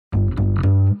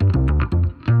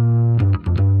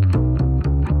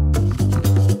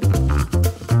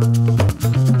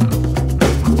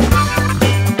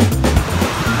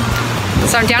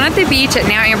I'm down at the beach at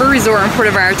Now Amber Resort in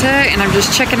Puerto Vallarta, and I'm just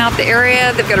checking out the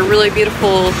area. They've got a really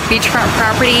beautiful beachfront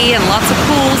property and lots of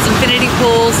pools, infinity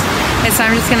pools. And so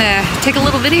I'm just gonna take a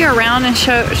little video around and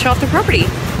show off the property.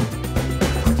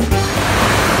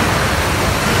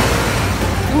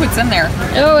 Oh, it's in there.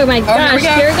 Oh my gosh,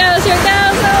 here it goes, here it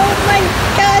goes. Oh my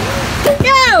God,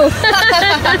 go!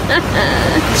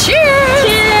 Cheers!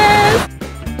 Cheers!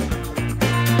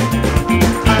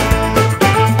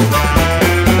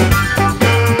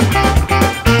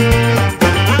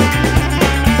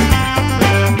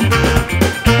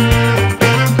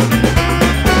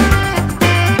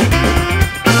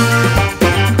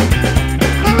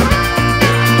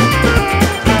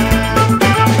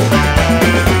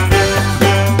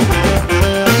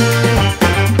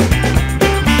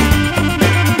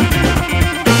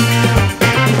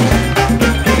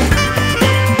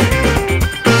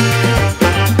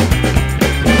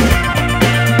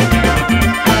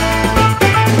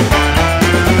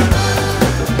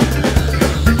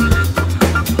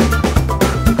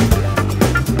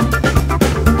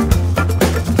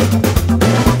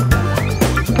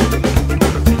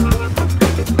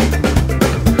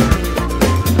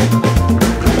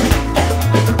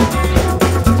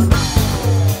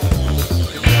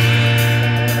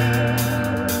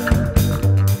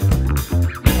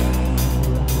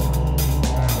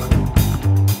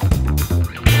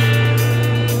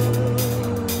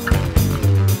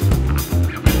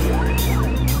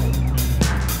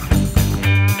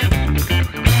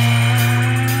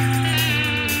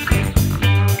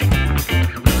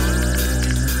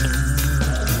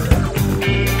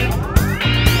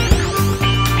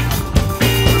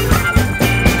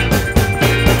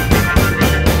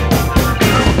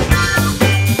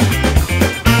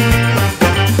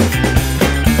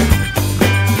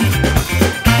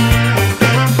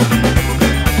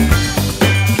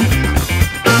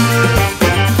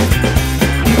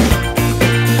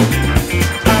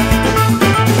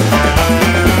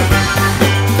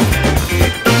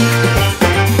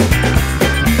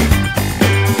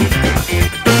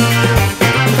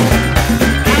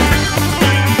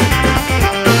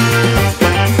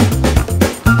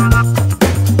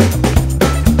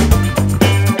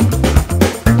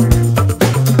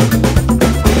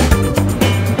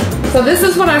 So this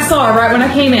is what I saw right when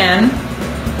I came in.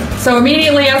 So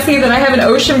immediately I see that I have an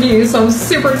ocean view, so I'm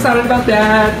super excited about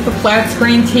that. The flat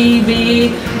screen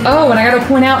TV. Oh, and I gotta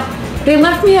point out, they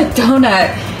left me a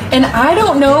donut. And I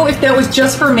don't know if that was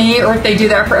just for me or if they do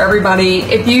that for everybody.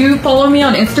 If you follow me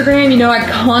on Instagram, you know I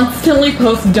constantly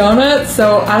post donuts,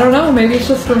 so I don't know, maybe it's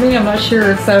just for me, I'm not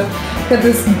sure. So got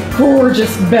this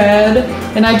gorgeous bed,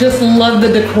 and I just love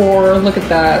the decor, look at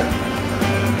that.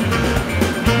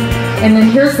 And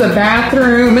then here's the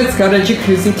bathroom. It's got a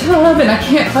jacuzzi tub, and I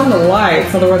can't find the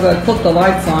lights, otherwise I'd flip the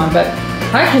lights on, but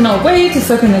I cannot wait to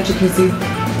soak in the jacuzzi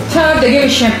tub. They gave me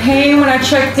champagne when I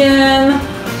checked in.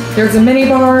 There's a mini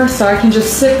bar, so I can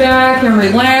just sit back and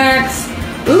relax.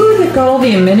 Ooh, they've got all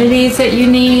the amenities that you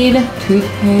need.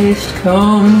 Toothpaste,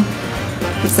 comb,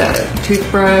 what's that,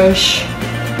 toothbrush,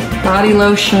 body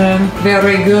lotion,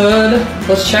 very good.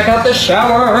 Let's check out the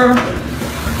shower.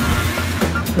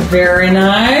 Very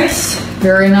nice,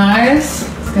 very nice.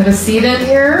 It's got a seat in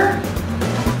here.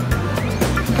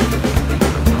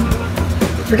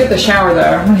 Forget the shower though,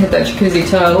 I'm gonna hit that jacuzzi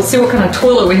tub. Let's see what kind of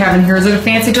toilet we have in here. Is it a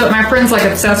fancy toilet? My friend's like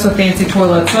obsessed with fancy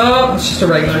toilets. Oh, it's just a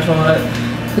regular toilet.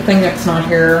 Good thing that's not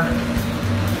here.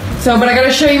 So, but I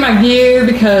gotta show you my view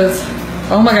because,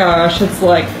 oh my gosh, it's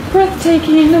like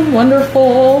breathtaking,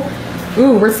 wonderful.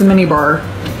 Ooh, where's the mini bar?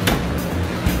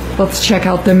 Let's check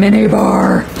out the mini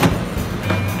bar.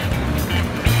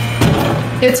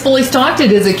 It's fully stocked.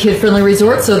 It is a kid-friendly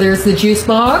resort, so there's the juice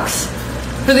box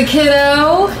for the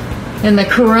kiddo and the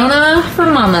Corona for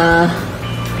mama.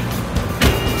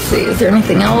 Let's see, is there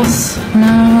anything else?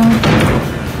 No.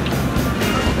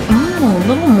 Oh, a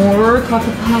little more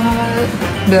coffee pot.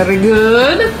 Very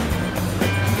good.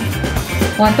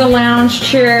 Like the lounge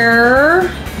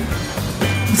chair.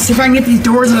 Let's see if I can get these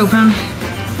doors open.